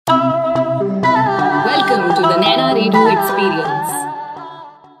Redhu experience.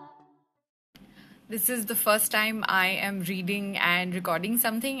 This is the first time I am reading and recording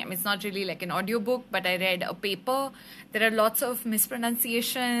something. I mean, it's not really like an audiobook, but I read a paper. There are lots of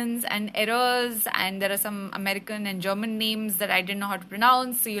mispronunciations and errors, and there are some American and German names that I didn't know how to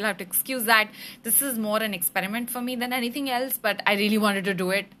pronounce, so you'll have to excuse that. This is more an experiment for me than anything else, but I really wanted to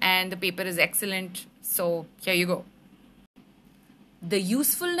do it, and the paper is excellent, so here you go. The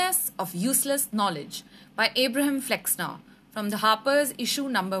Usefulness of Useless Knowledge by Abraham Flexner, from the Harper's issue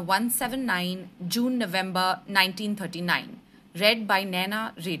number 179, June-November 1939. Read by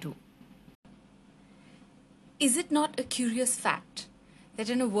Naina, Redhu. Is it not a curious fact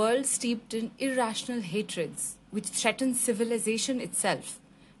that in a world steeped in irrational hatreds which threaten civilization itself,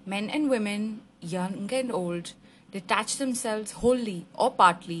 men and women, young and old, detach themselves wholly or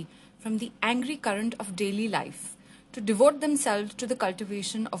partly from the angry current of daily life to devote themselves to the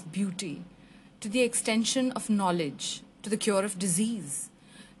cultivation of beauty, to the extension of knowledge, to the cure of disease,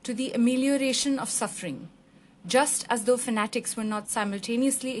 to the amelioration of suffering, just as though fanatics were not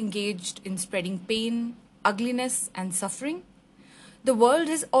simultaneously engaged in spreading pain, ugliness, and suffering? The world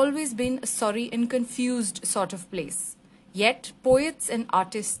has always been a sorry and confused sort of place. Yet poets and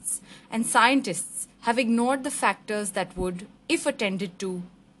artists and scientists have ignored the factors that would, if attended to,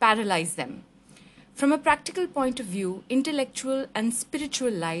 paralyze them. From a practical point of view, intellectual and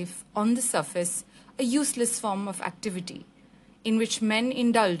spiritual life, on the surface, a useless form of activity, in which men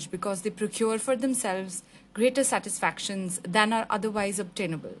indulge because they procure for themselves greater satisfactions than are otherwise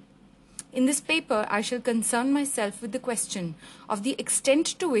obtainable. In this paper, I shall concern myself with the question of the extent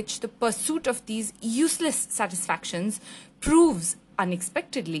to which the pursuit of these useless satisfactions proves,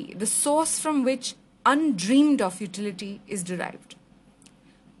 unexpectedly, the source from which undreamed of utility is derived.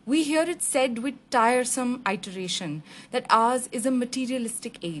 We hear it said with tiresome iteration that ours is a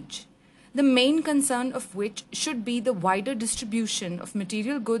materialistic age, the main concern of which should be the wider distribution of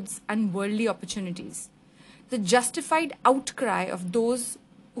material goods and worldly opportunities. The justified outcry of those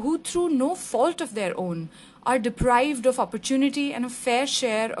who, through no fault of their own, are deprived of opportunity and a fair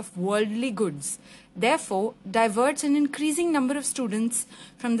share of worldly goods, therefore diverts an increasing number of students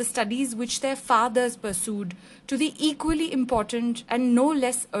from the studies which their fathers pursued to the equally important and no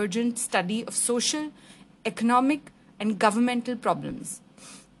less urgent study of social, economic, and governmental problems.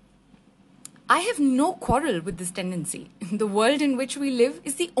 I have no quarrel with this tendency. The world in which we live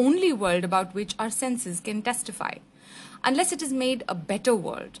is the only world about which our senses can testify. Unless it is made a better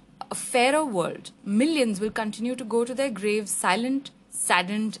world, a fairer world, millions will continue to go to their graves silent,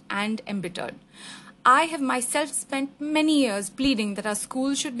 saddened, and embittered. I have myself spent many years pleading that our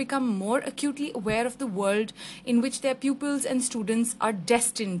schools should become more acutely aware of the world in which their pupils and students are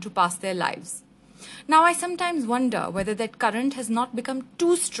destined to pass their lives. Now, I sometimes wonder whether that current has not become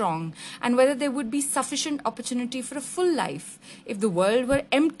too strong and whether there would be sufficient opportunity for a full life if the world were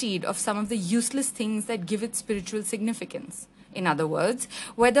emptied of some of the useless things that give it spiritual significance. In other words,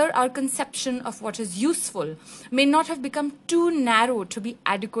 whether our conception of what is useful may not have become too narrow to be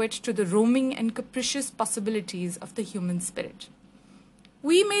adequate to the roaming and capricious possibilities of the human spirit.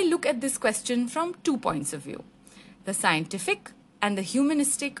 We may look at this question from two points of view: the scientific and the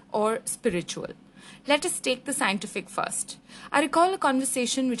humanistic or spiritual. Let us take the scientific first. I recall a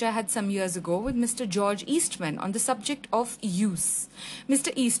conversation which I had some years ago with Mr. George Eastman on the subject of use.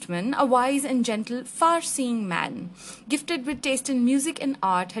 Mr. Eastman, a wise and gentle, far-seeing man, gifted with taste in music and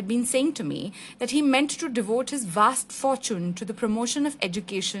art, had been saying to me that he meant to devote his vast fortune to the promotion of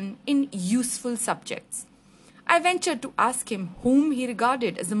education in useful subjects. I ventured to ask him whom he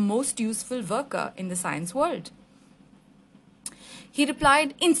regarded as the most useful worker in the science world. He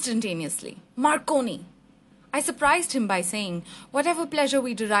replied instantaneously, Marconi. I surprised him by saying, whatever pleasure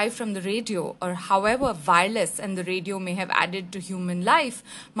we derive from the radio, or however wireless and the radio may have added to human life,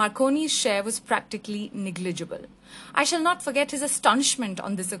 Marconi's share was practically negligible. I shall not forget his astonishment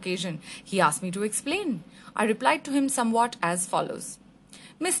on this occasion. He asked me to explain. I replied to him somewhat as follows.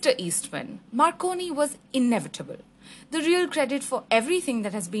 Mr. Eastman, Marconi was inevitable. The real credit for everything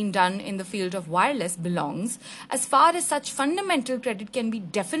that has been done in the field of wireless belongs, as far as such fundamental credit can be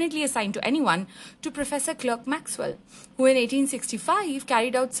definitely assigned to anyone, to Professor Clerk Maxwell, who in 1865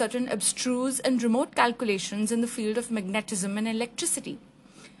 carried out certain abstruse and remote calculations in the field of magnetism and electricity.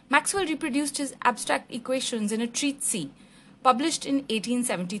 Maxwell reproduced his abstract equations in a treatise published in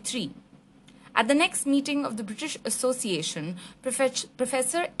 1873. At the next meeting of the British Association,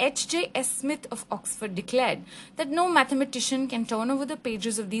 Professor H.J.S. Smith of Oxford declared that no mathematician can turn over the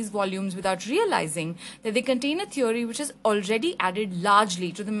pages of these volumes without realizing that they contain a theory which has already added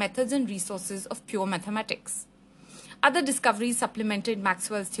largely to the methods and resources of pure mathematics. Other discoveries supplemented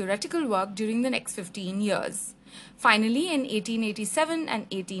Maxwell's theoretical work during the next 15 years. Finally, in 1887 and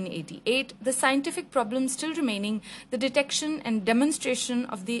 1888, the scientific problem still remaining, the detection and demonstration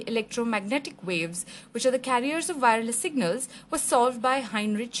of the electromagnetic waves, which are the carriers of wireless signals, was solved by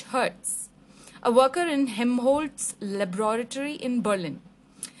Heinrich Hertz, a worker in Helmholtz's laboratory in Berlin.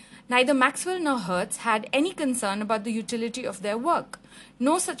 Neither Maxwell nor Hertz had any concern about the utility of their work.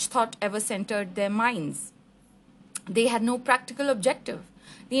 No such thought ever centered their minds. They had no practical objective.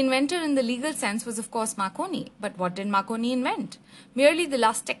 The inventor in the legal sense was of course Marconi, but what did Marconi invent? Merely the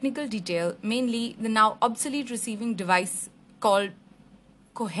last technical detail, mainly the now obsolete receiving device called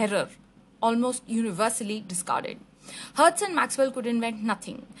coherer, almost universally discarded. Hertz and Maxwell could invent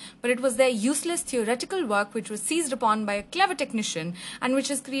nothing, but it was their useless theoretical work which was seized upon by a clever technician and which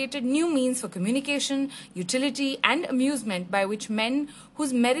has created new means for communication, utility, and amusement by which men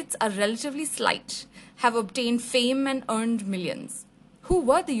whose merits are relatively slight have obtained fame and earned millions. Who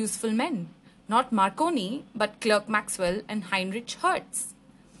were the useful men? Not Marconi, but Clerk Maxwell and Heinrich Hertz.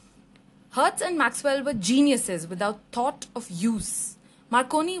 Hertz and Maxwell were geniuses without thought of use.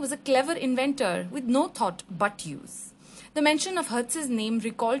 Marconi was a clever inventor with no thought but use. The mention of Hertz's name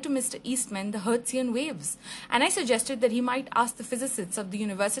recalled to Mr. Eastman the Hertzian waves, and I suggested that he might ask the physicists of the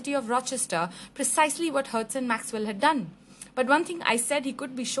University of Rochester precisely what Hertz and Maxwell had done. But one thing I said he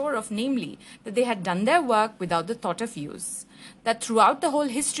could be sure of, namely, that they had done their work without the thought of use. That throughout the whole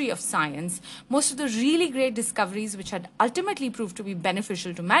history of science, most of the really great discoveries which had ultimately proved to be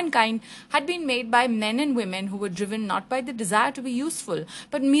beneficial to mankind had been made by men and women who were driven not by the desire to be useful,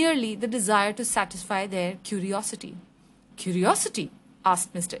 but merely the desire to satisfy their curiosity. Curiosity?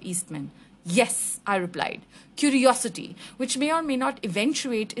 Asked Mr. Eastman. Yes, I replied. Curiosity, which may or may not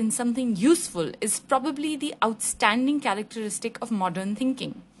eventuate in something useful, is probably the outstanding characteristic of modern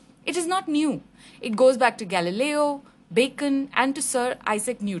thinking. It is not new. It goes back to Galileo, Bacon, and to Sir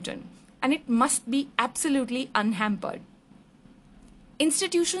Isaac Newton, and it must be absolutely unhampered.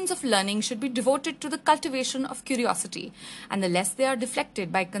 Institutions of learning should be devoted to the cultivation of curiosity, and the less they are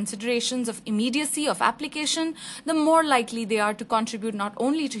deflected by considerations of immediacy of application, the more likely they are to contribute not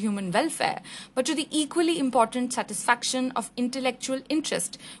only to human welfare, but to the equally important satisfaction of intellectual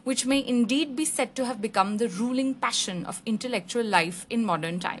interest, which may indeed be said to have become the ruling passion of intellectual life in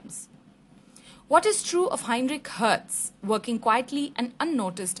modern times. What is true of Heinrich Hertz, working quietly and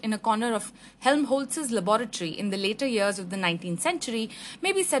unnoticed in a corner of Helmholtz's laboratory in the later years of the 19th century,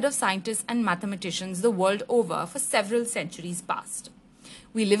 may be said of scientists and mathematicians the world over for several centuries past.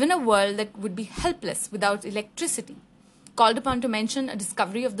 We live in a world that would be helpless without electricity. Called upon to mention a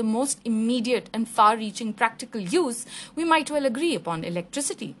discovery of the most immediate and far-reaching practical use, we might well agree upon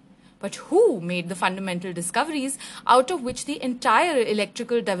electricity. But who made the fundamental discoveries out of which the entire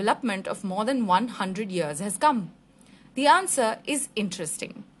electrical development of more than 100 years has come? The answer is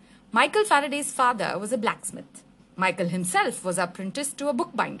interesting. Michael Faraday's father was a blacksmith. Michael himself was apprenticed to a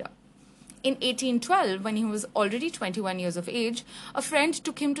bookbinder. In 1812, when he was already 21 years of age, a friend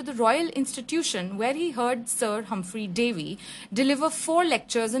took him to the Royal Institution where he heard Sir Humphrey Davy deliver 4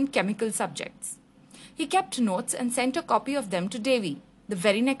 lectures on chemical subjects. He kept notes and sent a copy of them to Davy. The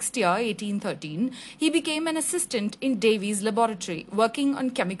very next year, 1813, he became an assistant in Davy's laboratory, working on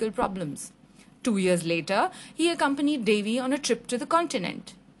chemical problems. 2 years later, he accompanied Davy on a trip to the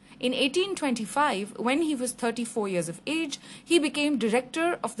continent. In 1825, when he was 34 years of age, he became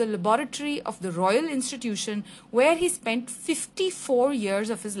director of the laboratory of the Royal Institution, where he spent 54 years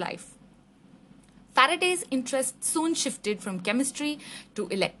of his life. Faraday's interest soon shifted from chemistry to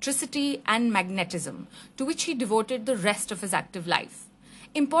electricity and magnetism, to which he devoted the rest of his active life.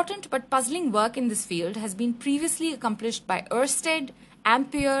 Important but puzzling work in this field has been previously accomplished by Ørsted,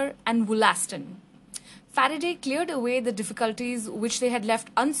 Ampere, and Wollaston. Faraday cleared away the difficulties which they had left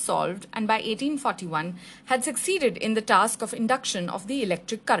unsolved and by 1841 had succeeded in the task of induction of the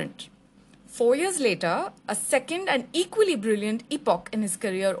electric current. 4 years later, a second and equally brilliant epoch in his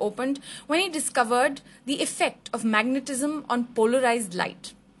career opened when he discovered the effect of magnetism on polarized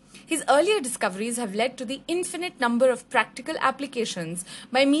light. His earlier discoveries have led to the infinite number of practical applications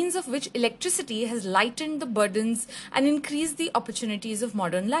by means of which electricity has lightened the burdens and increased the opportunities of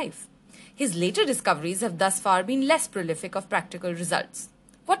modern life. His later discoveries have thus far been less prolific of practical results.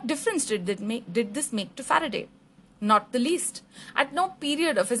 What difference did this make to Faraday? Not the least. At no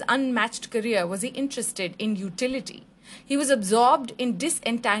period of his unmatched career was he interested in utility. He was absorbed in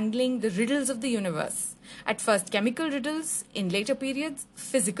disentangling the riddles of the universe. At first chemical riddles, in later periods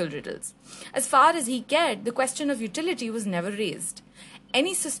physical riddles. As far as he cared, the question of utility was never raised.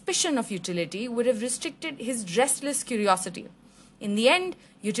 Any suspicion of utility would have restricted his restless curiosity. In the end,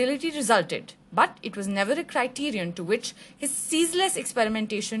 utility resulted, but it was never a criterion to which his ceaseless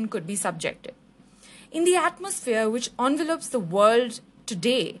experimentation could be subjected. In the atmosphere which envelopes the world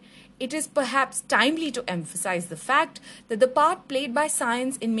today, it is perhaps timely to emphasize the fact that the part played by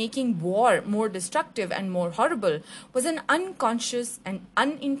science in making war more destructive and more horrible was an unconscious and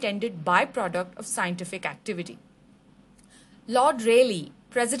unintended byproduct of scientific activity. Lord Rayleigh,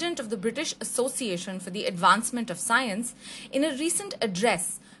 president of the British Association for the Advancement of Science, in a recent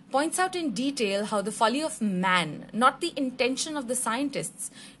address points out in detail how the folly of man, not the intention of the scientists,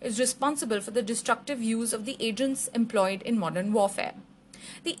 is responsible for the destructive use of the agents employed in modern warfare.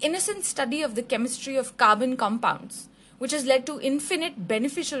 The innocent study of the chemistry of carbon compounds, which has led to infinite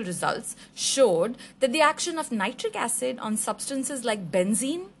beneficial results, showed that the action of nitric acid on substances like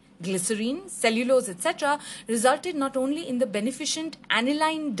benzene, glycerine, cellulose, etc. resulted not only in the beneficent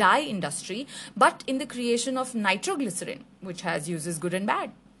aniline dye industry, but in the creation of nitroglycerin, which has uses good and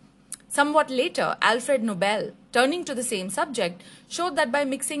bad. Somewhat later, Alfred Nobel, turning to the same subject, showed that by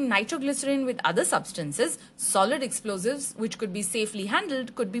mixing nitroglycerin with other substances, solid explosives which could be safely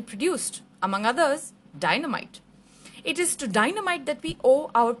handled could be produced, among others, dynamite. It is to dynamite that we owe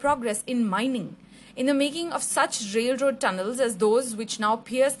our progress in mining, in the making of such railroad tunnels as those which now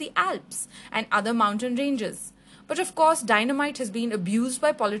pierce the Alps and other mountain ranges. But of course, dynamite has been abused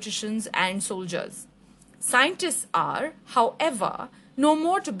by politicians and soldiers. Scientists are, however, no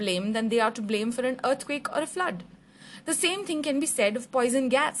more to blame than they are to blame for an earthquake or a flood. The same thing can be said of poison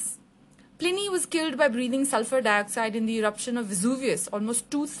gas. Pliny was killed by breathing sulfur dioxide in the eruption of Vesuvius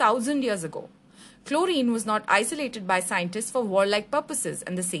almost 2,000 years ago. Chlorine was not isolated by scientists for warlike purposes,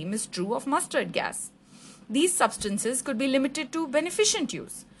 and the same is true of mustard gas. These substances could be limited to beneficent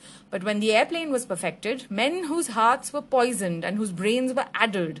use. But when the airplane was perfected, men whose hearts were poisoned and whose brains were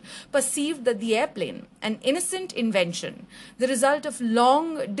addled perceived that the airplane, an innocent invention, the result of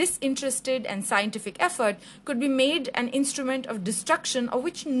long, disinterested and scientific effort, could be made an instrument of destruction of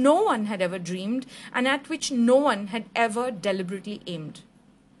which no one had ever dreamed and at which no one had ever deliberately aimed.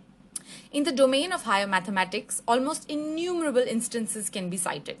 In the domain of higher mathematics, almost innumerable instances can be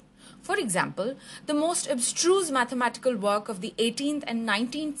cited. For example, the most abstruse mathematical work of the 18th and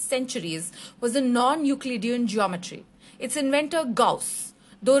 19th centuries was the non-Euclidean geometry. Its inventor, Gauss,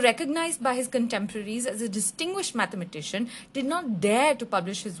 though recognized by his contemporaries as a distinguished mathematician, did not dare to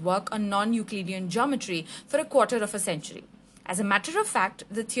publish his work on non-Euclidean geometry for a quarter of a century. As a matter of fact,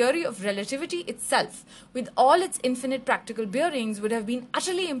 the theory of relativity itself, with all its infinite practical bearings, would have been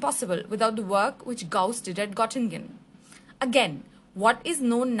utterly impossible without the work which Gauss did at Göttingen. Again, what is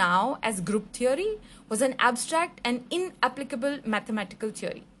known now as group theory was an abstract and inapplicable mathematical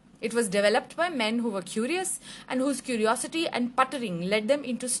theory. It was developed by men who were curious and whose curiosity and puttering led them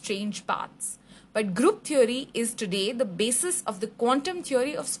into strange paths. But group theory is today the basis of the quantum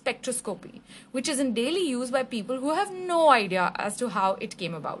theory of spectroscopy, which is in daily use by people who have no idea as to how it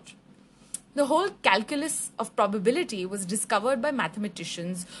came about. The whole calculus of probability was discovered by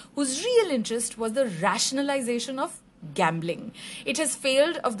mathematicians whose real interest was the rationalization of gambling. It has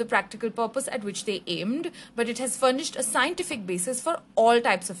failed of the practical purpose at which they aimed, but it has furnished a scientific basis for all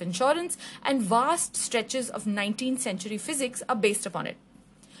types of insurance, and vast stretches of 19th century physics are based upon it.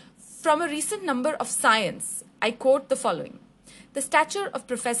 From a recent number of Science, I quote the following. The stature of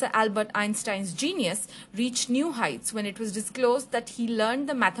Professor Albert Einstein's genius reached new heights when it was disclosed that he learned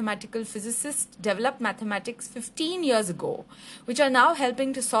the mathematical physicists developed mathematics 15 years ago, which are now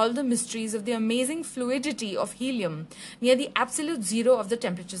helping to solve the mysteries of the amazing fluidity of helium near the absolute zero of the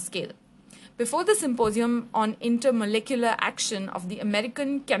temperature scale. Before the Symposium on Intermolecular Action of the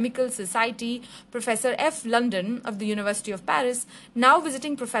American Chemical Society, Professor F. London of the University of Paris, now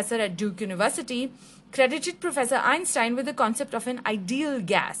visiting professor at Duke University, credited Professor Einstein with the concept of an ideal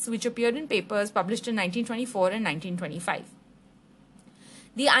gas, which appeared in papers published in 1924 and 1925.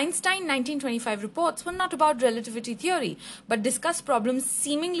 The Einstein 1925 reports were not about relativity theory, but discussed problems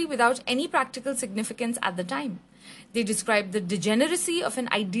seemingly without any practical significance at the time. They described the degeneracy of an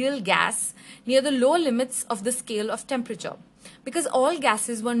ideal gas near the lower limits of the scale of temperature. Because all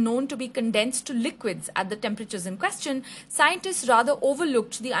gases were known to be condensed to liquids at the temperatures in question, scientists rather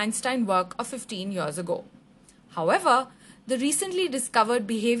overlooked the Einstein work of 15 years ago. However, the recently discovered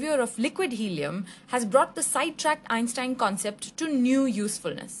behavior of liquid helium has brought the sidetracked Einstein concept to new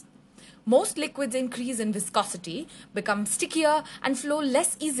usefulness. Most liquids increase in viscosity, become stickier, and flow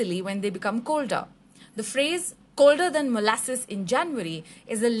less easily when they become colder. The phrase colder than molasses in January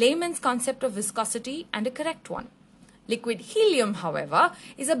is a layman's concept of viscosity and a correct one. Liquid helium, however,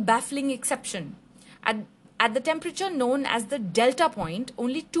 is a baffling exception. At the temperature known as the delta point,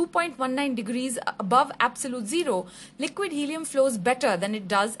 only 2.19 degrees above absolute zero, liquid helium flows better than it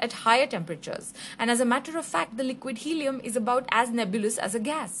does at higher temperatures. And as a matter of fact, the liquid helium is about as nebulous as a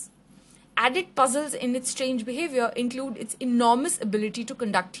gas. Added puzzles in its strange behavior include its enormous ability to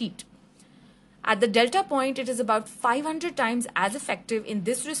conduct heat. At the delta point, it is about 500 times as effective in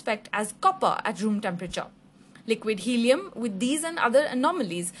this respect as copper at room temperature. Liquid helium, with these and other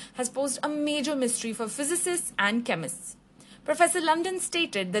anomalies, has posed a major mystery for physicists and chemists. Professor London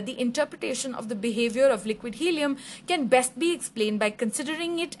stated that the interpretation of the behavior of liquid helium can best be explained by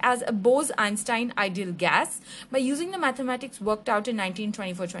considering it as a Bose-Einstein ideal gas, by using the mathematics worked out in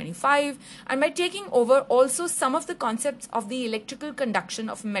 1924-25, and by taking over also some of the concepts of the electrical conduction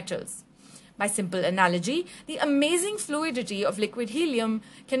of metals. By simple analogy, the amazing fluidity of liquid helium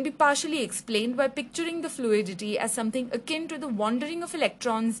can be partially explained by picturing the fluidity as something akin to the wandering of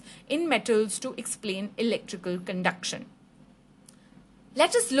electrons in metals to explain electrical conduction.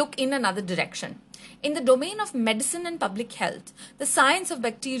 Let us look in another direction. In the domain of medicine and public health, the science of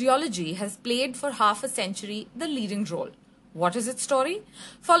bacteriology has played for half a century the leading role. What is its story?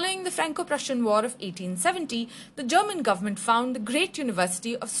 Following the Franco-Prussian War of 1870, the German government founded the great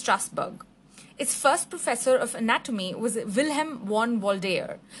University of Strasbourg. Its first professor of anatomy was Wilhelm von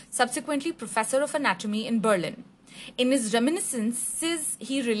Waldeyer, subsequently professor of anatomy in Berlin. In his reminiscences,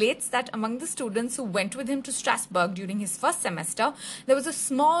 he relates that among the students who went with him to Strasbourg during his first semester, there was a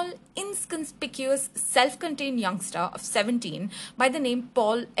small, inconspicuous, self-contained youngster of 17 by the name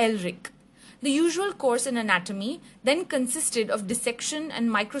Paul Ehrlich. The usual course in anatomy then consisted of dissection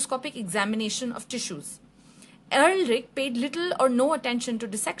and microscopic examination of tissues. Ehrlich paid little or no attention to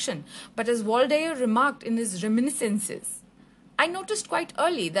dissection, but as Waldeyer remarked in his reminiscences, I noticed quite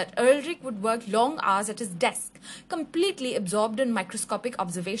early that Ehrlich would work long hours at his desk, completely absorbed in microscopic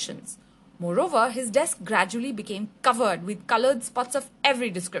observations. Moreover, his desk gradually became covered with colored spots of every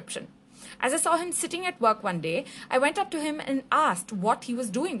description. As I saw him sitting at work one day, I went up to him and asked what he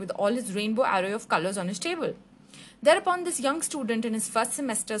was doing with all his rainbow array of colors on his table. Thereupon, this young student in his first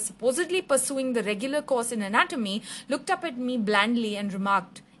semester, supposedly pursuing the regular course in anatomy, looked up at me blandly and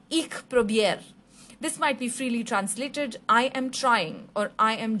remarked, "Ich probiere." This might be freely translated, "I am trying," or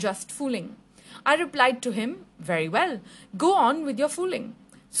 "I am just fooling." I replied to him, "Very well, go on with your fooling."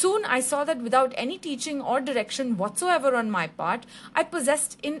 Soon I saw that without any teaching or direction whatsoever on my part, I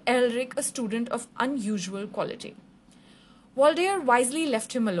possessed in Ehrlich a student of unusual quality. Waldeyer wisely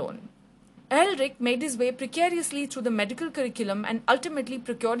left him alone. Ehrlich made his way precariously through the medical curriculum and ultimately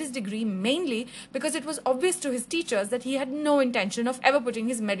procured his degree mainly because it was obvious to his teachers that he had no intention of ever putting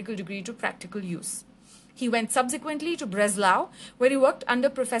his medical degree to practical use. He went subsequently to Breslau, where he worked under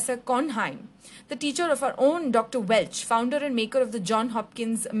Professor Kornheim, the teacher of our own Dr. Welch, founder and maker of the Johns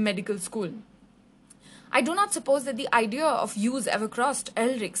Hopkins Medical School. I do not suppose that the idea of use ever crossed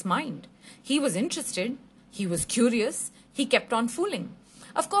Ehrlich's mind. He was interested, he was curious, he kept on fooling.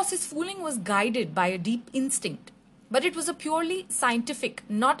 Of course, his fooling was guided by a deep instinct, but it was a purely scientific,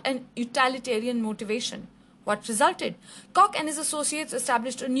 not an utilitarian motivation. What resulted? Koch and his associates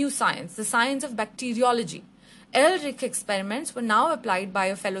established a new science, the science of bacteriology. Ehrlich experiments were now applied by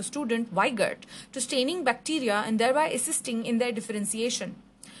a fellow student, Weigert, to staining bacteria and thereby assisting in their differentiation.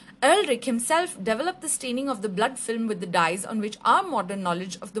 Ehrlich himself developed the staining of the blood film with the dyes on which our modern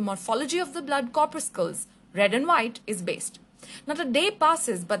knowledge of the morphology of the blood corpuscles, red and white, is based. Not a day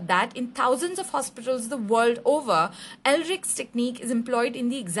passes but that in thousands of hospitals the world over, Ehrlich's technique is employed in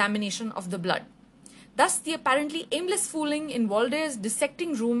the examination of the blood. Thus, the apparently aimless fooling in Waldeyer's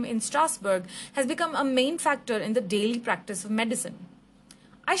dissecting room in Strasbourg has become a main factor in the daily practice of medicine.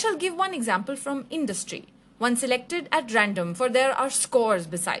 I shall give one example from industry, one selected at random, for there are scores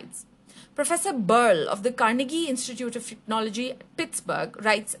besides. Professor Burl of the Carnegie Institute of Technology at Pittsburgh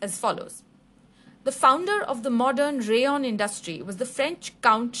writes as follows. The founder of the modern rayon industry was the French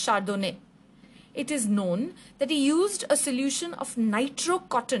Count Chardonnay. It is known that he used a solution of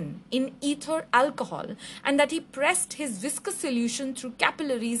nitrocotton in ether alcohol and that he pressed his viscous solution through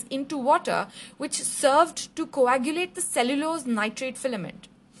capillaries into water, which served to coagulate the cellulose nitrate filament.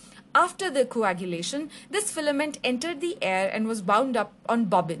 After the coagulation, this filament entered the air and was wound up on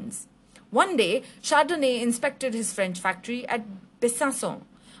bobbins. One day, Chardonnay inspected his French factory at Besançon.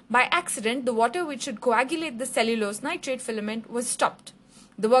 By accident, the water which should coagulate the cellulose nitrate filament was stopped.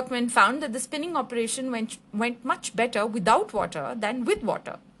 The workmen found that the spinning operation went much better without water than with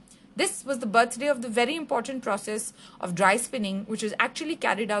water. This was the birthday of the very important process of dry spinning, which is actually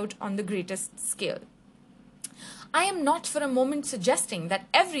carried out on the greatest scale. I am not for a moment suggesting that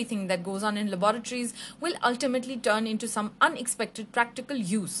everything that goes on in laboratories will ultimately turn into some unexpected practical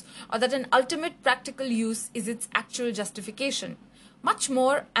use, or that an ultimate practical use is its actual justification. Much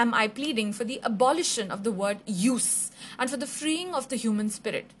more am I pleading for the abolition of the word use and for the freeing of the human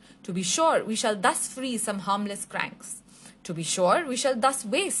spirit. To be sure, we shall thus free some harmless cranks. To be sure, we shall thus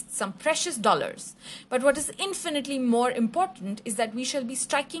waste some precious dollars. But what is infinitely more important is that we shall be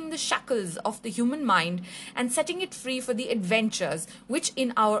striking the shackles of the human mind and setting it free for the adventures which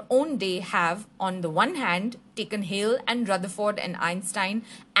in our own day have, on the one hand, taken Hale and Rutherford and Einstein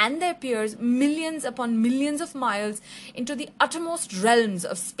and their peers millions upon millions of miles into the uttermost realms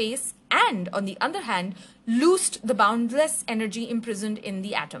of space and, on the other hand, loosed the boundless energy imprisoned in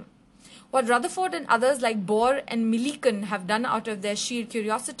the atom. What Rutherford and others like Bohr and Millikan have done out of their sheer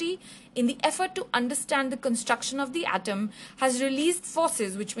curiosity in the effort to understand the construction of the atom has released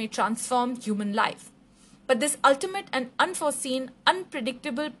forces which may transform human life. But this ultimate and unforeseen,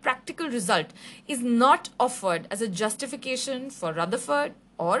 unpredictable practical result is not offered as a justification for Rutherford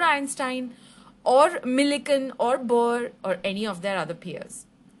or Einstein or Millikan or Bohr or any of their other peers.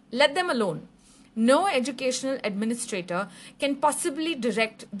 Let them alone. No educational administrator can possibly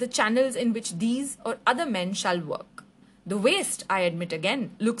direct the channels in which these or other men shall work. The waste, I admit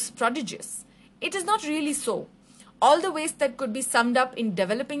again, looks prodigious. It is not really so. All the waste that could be summed up in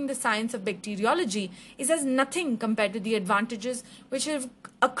developing the science of bacteriology is as nothing compared to the advantages which have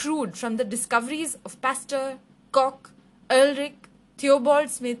accrued from the discoveries of Pasteur, Koch, Ehrlich, Theobald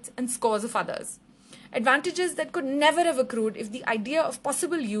Smith, and scores of others. Advantages that could never have accrued if the idea of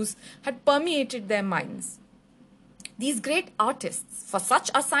possible use had permeated their minds. These great artists, for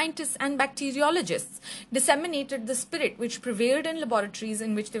such are scientists and bacteriologists, disseminated the spirit which prevailed in laboratories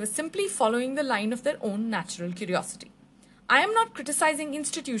in which they were simply following the line of their own natural curiosity. I am not criticizing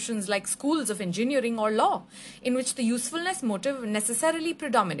institutions like schools of engineering or law, in which the usefulness motive necessarily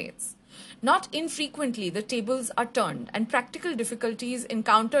predominates. Not infrequently, the tables are turned, and practical difficulties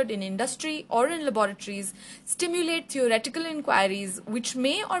encountered in industry or in laboratories stimulate theoretical inquiries which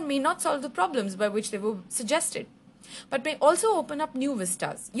may or may not solve the problems by which they were suggested, but may also open up new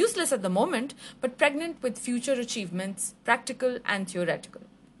vistas, useless at the moment, but pregnant with future achievements, practical and theoretical.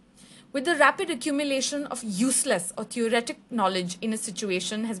 With the rapid accumulation of useless or theoretic knowledge in a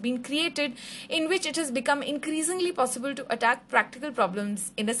situation has been created in which it has become increasingly possible to attack practical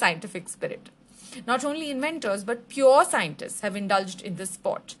problems in a scientific spirit. Not only inventors but pure scientists have indulged in this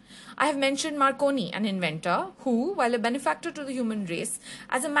sport. I have mentioned Marconi, an inventor who, while a benefactor to the human race,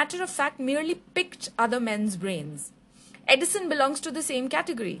 as a matter of fact merely picked other men's brains. Edison belongs to the same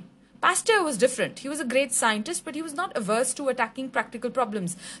category. Pasteur was different. He was a great scientist, but he was not averse to attacking practical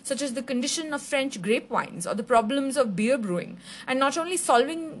problems, such as the condition of French grape wines or the problems of beer brewing, and not only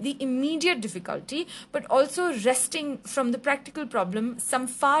solving the immediate difficulty, but also wresting from the practical problem some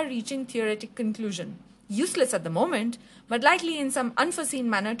far-reaching theoretic conclusion. Useless at the moment, but likely in some unforeseen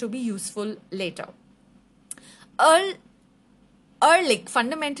manner to be useful later. Ehrlich,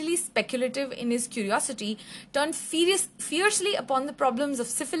 fundamentally speculative in his curiosity, turned fiercely upon the problems of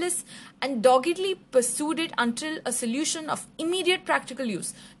syphilis and doggedly pursued it until a solution of immediate practical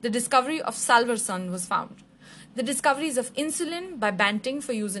use, the discovery of salvarsan, was found. The discoveries of insulin by Banting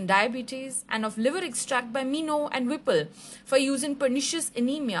for use in diabetes and of liver extract by Minot and Whipple for use in pernicious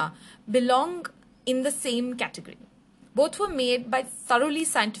anemia belong in the same category. Both were made by thoroughly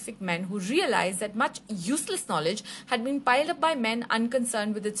scientific men who realized that much useless knowledge had been piled up by men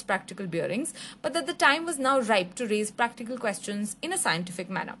unconcerned with its practical bearings, but that the time was now ripe to raise practical questions in a scientific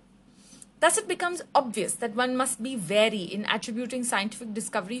manner. Thus it becomes obvious that one must be wary in attributing scientific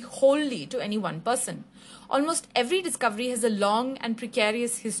discovery wholly to any one person. Almost every discovery has a long and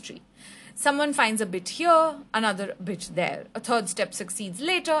precarious history. Someone finds a bit here, another bit there. A third step succeeds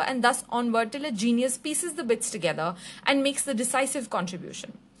later, and thus onward till a genius pieces the bits together and makes the decisive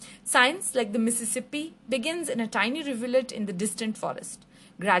contribution. Science, like the Mississippi, begins in a tiny rivulet in the distant forest.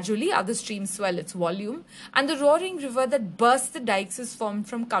 Gradually, other streams swell its volume, and the roaring river that bursts the dikes is formed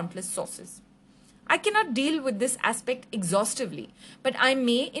from countless sources. I cannot deal with this aspect exhaustively, but I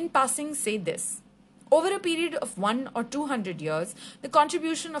may, in passing, say this. Over a period of 100 or 200 years, the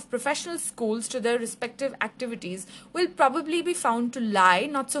contribution of professional schools to their respective activities will probably be found to lie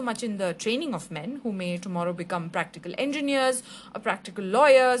not so much in the training of men who may tomorrow become practical engineers or practical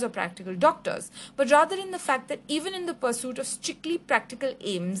lawyers or practical doctors, but rather in the fact that even in the pursuit of strictly practical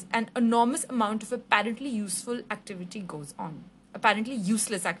aims, an enormous amount of apparently useless activity goes on.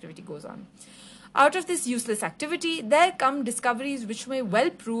 Out of this useless activity, there come discoveries which may well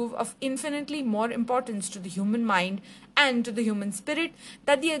prove of infinitely more importance to the human mind and to the human spirit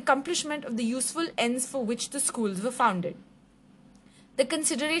than the accomplishment of the useful ends for which the schools were founded. The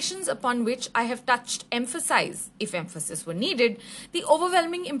considerations upon which I have touched emphasize, if emphasis were needed, the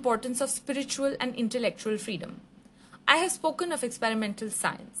overwhelming importance of spiritual and intellectual freedom. I have spoken of experimental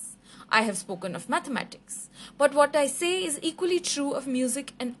science. I have spoken of mathematics, but what I say is equally true of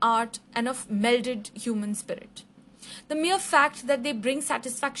music and art and of melded human spirit. The mere fact that they bring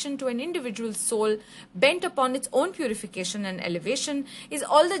satisfaction to an individual's soul bent upon its own purification and elevation is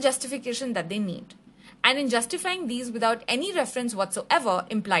all the justification that they need. And in justifying these without any reference whatsoever,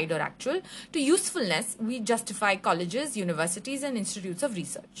 implied or actual, to usefulness, we justify colleges, universities, and institutes of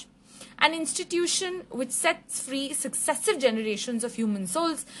research. An institution which sets free successive generations of human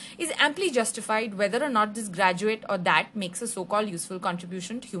souls is amply justified whether or not this graduate or that makes a so-called useful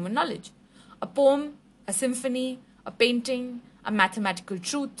contribution to human knowledge. A poem, a symphony, a painting, a mathematical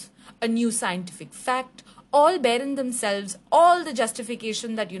truth, a new scientific fact, all bear in themselves all the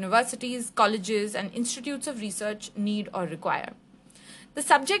justification that universities, colleges, and institutes of research need or require. The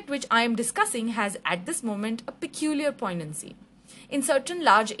subject which I am discussing has at this moment a peculiar poignancy. In certain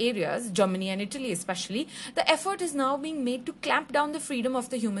large areas, Germany and Italy especially, the effort is now being made to clamp down the freedom of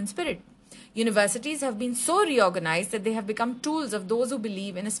the human spirit. Universities have been so reorganized that they have become tools of those who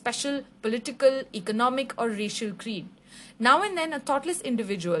believe in a special political, economic, or racial creed. Now and then, a thoughtless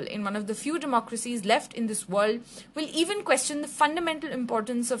individual in one of the few democracies left in this world will even question the fundamental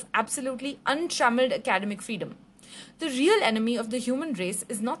importance of absolutely untrammeled academic freedom. The real enemy of the human race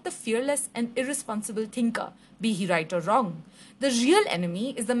is not the fearless and irresponsible thinker, be he right or wrong. The real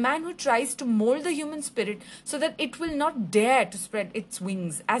enemy is the man who tries to mold the human spirit so that it will not dare to spread its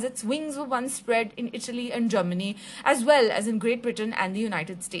wings, as its wings were once spread in Italy and Germany, as well as in Great Britain and the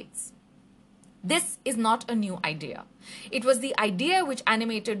United States. This is not a new idea. It was the idea which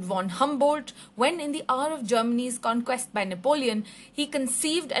animated von Humboldt when, in the hour of Germany's conquest by Napoleon, he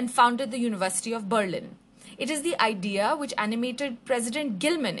conceived and founded the University of Berlin. It is the idea which animated President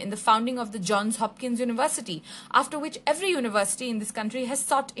Gilman in the founding of the Johns Hopkins University, after which every university in this country has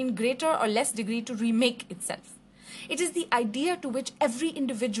sought in greater or less degree to remake itself. It is the idea to which every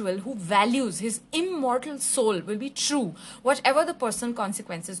individual who values his immortal soul will be true, whatever the personal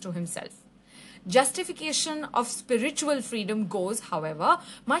consequences to himself. Justification of spiritual freedom goes, however,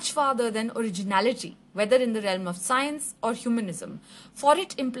 much farther than originality, whether in the realm of science or humanism, for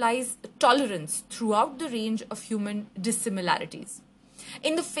it implies tolerance throughout the range of human dissimilarities.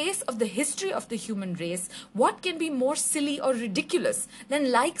 In the face of the history of the human race, what can be more silly or ridiculous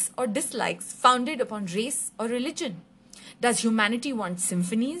than likes or dislikes founded upon race or religion? Does humanity want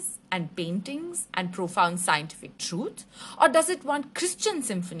symphonies and paintings and profound scientific truth? Or does it want Christian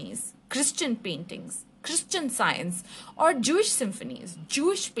symphonies, Christian paintings, Christian science, or Jewish symphonies,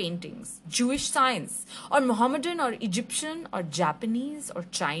 Jewish paintings, Jewish science, or Mohammedan or Egyptian or Japanese or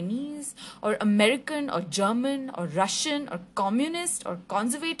Chinese or American or German or Russian or communist or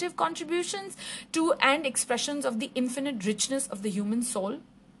conservative contributions to and expressions of the infinite richness of the human soul?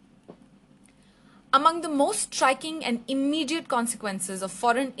 Among the most striking and immediate consequences of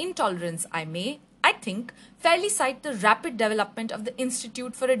foreign intolerance, I think, fairly cite the rapid development of the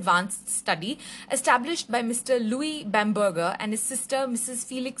Institute for Advanced Study established by Mr. Louis Bamberger and his sister Mrs.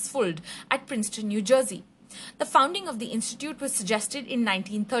 Felix Fuld at Princeton, New Jersey. The founding of the institute was suggested in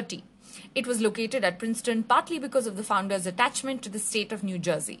 1930. It was located at Princeton partly because of the founder's attachment to the state of New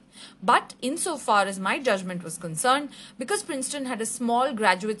Jersey. But insofar as my judgment was concerned, because Princeton had a small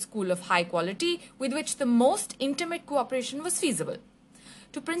graduate school of high quality with which the most intimate cooperation was feasible.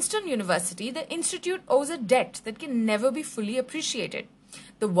 To Princeton University, the institute owes a debt that can never be fully appreciated.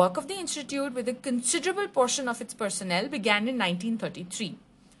 The work of the institute with a considerable portion of its personnel began in 1933.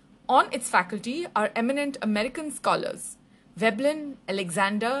 On its faculty are eminent American scholars, Veblen,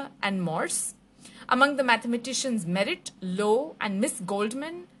 Alexander, and Morse. Among the mathematicians Merritt, Lowe, and Miss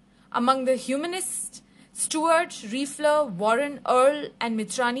Goldman. Among the humanists, Stewart, Riefler, Warren, Earle, and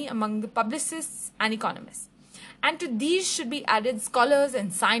Mitrani. Among the publicists and economists. And to these should be added scholars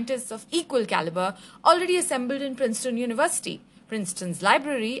and scientists of equal caliber already assembled in Princeton University, Princeton's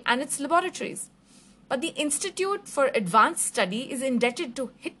library, and its laboratories. But the Institute for Advanced Study is indebted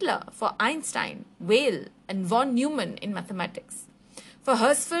to Hitler for Einstein, Weyl, and von Neumann in mathematics, for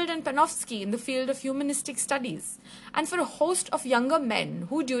Hersfeld and Panofsky in the field of humanistic studies, and for a host of younger men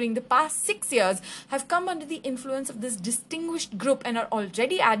who during the past 6 years have come under the influence of this distinguished group and are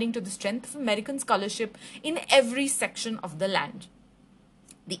already adding to the strength of American scholarship in every section of the land.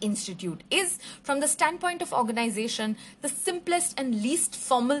 The institute is, from the standpoint of organization, the simplest and least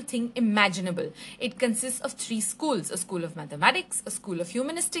formal thing imaginable. It consists of 3 schools, a school of mathematics, a school of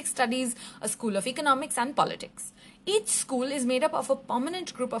humanistic studies, a school of economics and politics. Each school is made up of a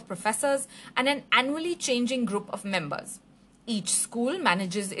permanent group of professors and an annually changing group of members. Each school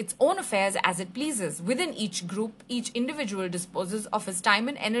manages its own affairs as it pleases. Within each group, each individual disposes of his time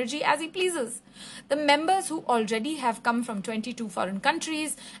and energy as he pleases. The members, who already have come from 22 foreign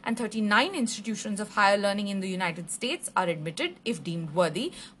countries and 39 institutions of higher learning in the United States, are admitted, if deemed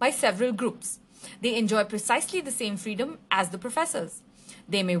worthy, by several groups. They enjoy precisely the same freedom as the professors.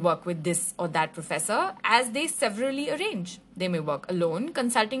 They may work with this or that professor as they severally arrange. They may work alone,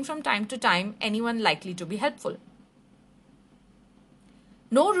 consulting from time to time anyone likely to be helpful.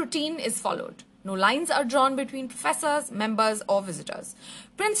 No routine is followed. No lines are drawn between professors, members, or visitors.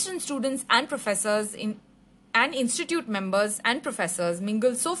 Princeton students and professors and institute members and professors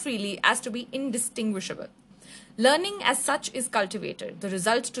mingle so freely as to be indistinguishable. Learning as such is cultivated. The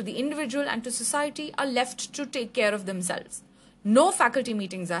results to the individual and to society are left to take care of themselves. No faculty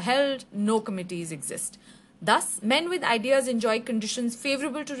meetings are held, no committees exist. Thus, men with ideas enjoy conditions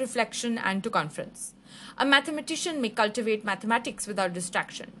favorable to reflection and to conference. A mathematician may cultivate mathematics without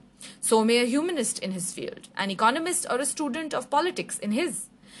distraction. So may a humanist in his field, an economist or a student of politics in his.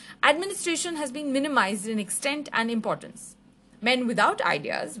 Administration has been minimized in extent and importance. Men without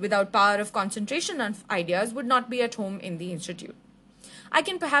ideas, without power of concentration of ideas, would not be at home in the institute. I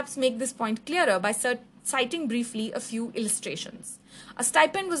can perhaps make this point clearer by citing briefly a few illustrations. A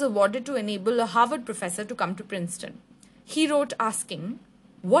stipend was awarded to enable a Harvard professor to come to Princeton. He wrote asking,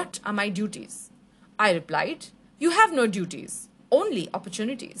 "What are my duties?" I replied, "You have no duties, only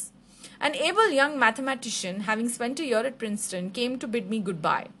opportunities." An able young mathematician, having spent a year at Princeton, came to bid me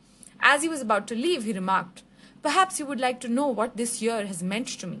goodbye. As he was about to leave, he remarked, "Perhaps you would like to know what this year has meant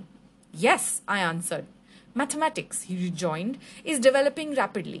to me." "Yes," I answered. "Mathematics," he rejoined, "is developing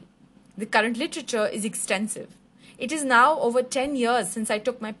rapidly. The current literature is extensive. It is now over 10 years since I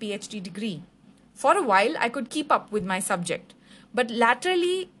took my PhD degree. For a while, I could keep up with my subject, but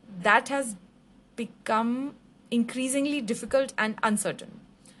latterly that has become increasingly difficult and uncertain.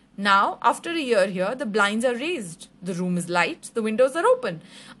 Now, after a year here, the blinds are raised, the room is light, the windows are open.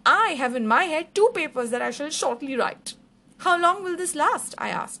 I have in my head 2 papers that I shall shortly write." "How long will this last?" I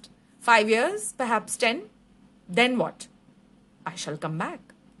asked. 5 years, perhaps 10. "Then what?" "I shall come back."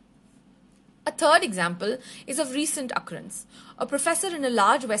 A third example is of recent occurrence. A professor in a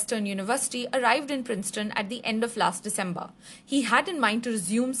large Western university arrived in Princeton at the end of last December. He had in mind to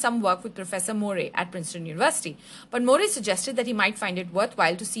resume some work with Professor Morey at Princeton University, but Morey suggested that he might find it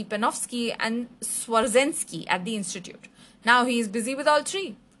worthwhile to see Panofsky and Swarzensky at the institute. Now he is busy with all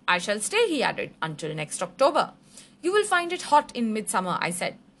 3. "I shall stay," he added, "until next October." "You will find it hot in midsummer," I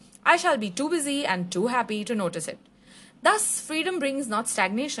said. "I shall be too busy and too happy to notice it." Thus, freedom brings not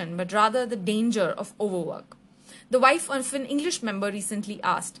stagnation, but rather the danger of overwork. The wife of an English member recently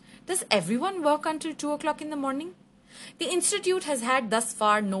asked, "Does everyone work until 2 o'clock in the morning?" The institute has had thus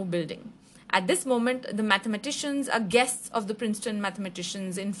far no building. At this moment, the mathematicians are guests of the Princeton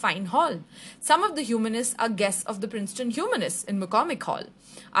mathematicians in Fine Hall. Some of the humanists are guests of the Princeton humanists in McCormick Hall.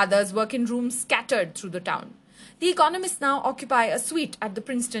 Others work in rooms scattered through the town. The economists now occupy a suite at the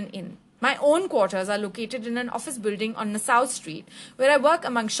Princeton Inn. My own quarters are located in an office building on Nassau Street, where I work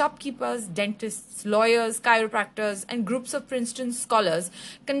among shopkeepers, dentists, lawyers, chiropractors, and groups of Princeton scholars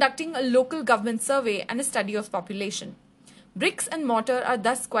conducting a local government survey and a study of population. Bricks and mortar are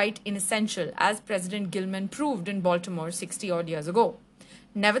thus quite inessential, as President Gilman proved in Baltimore 60-odd years ago.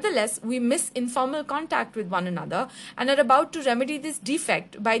 Nevertheless, we miss informal contact with one another and are about to remedy this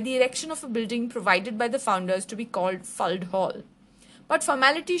defect by the erection of a building provided by the founders to be called Fuld Hall. But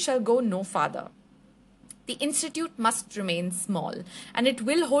formality shall go no farther. The institute must remain small, and it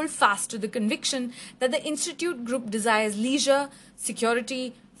will hold fast to the conviction that the institute group desires leisure,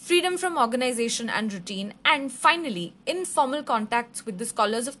 security, freedom from organization and routine, and finally, informal contacts with the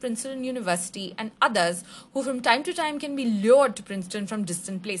scholars of Princeton University and others who from time to time can be lured to Princeton from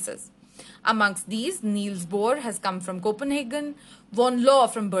distant places. Amongst these, Niels Bohr has come from Copenhagen, von Lohe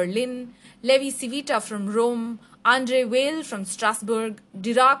from Berlin, Levi Civita from Rome, Andre Weil from Strasbourg,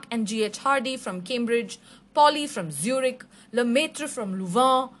 Dirac and G.H. Hardy from Cambridge, Pauli from Zurich, Lemaitre from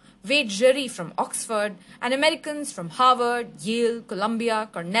Louvain, Wade Jerry from Oxford, and Americans from Harvard, Yale, Columbia,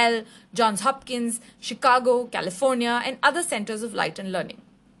 Cornell, Johns Hopkins, Chicago, California, and other centers of light and learning.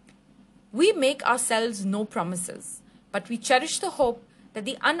 We make ourselves no promises, but we cherish the hope that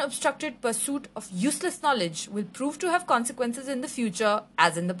the unobstructed pursuit of useless knowledge will prove to have consequences in the future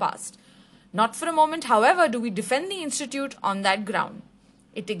as in the past. Not for a moment, however, do we defend the institute on that ground.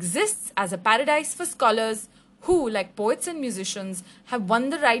 It exists as a paradise for scholars who, like poets and musicians, have won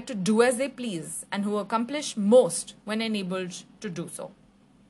the right to do as they please and who accomplish most when enabled to do so.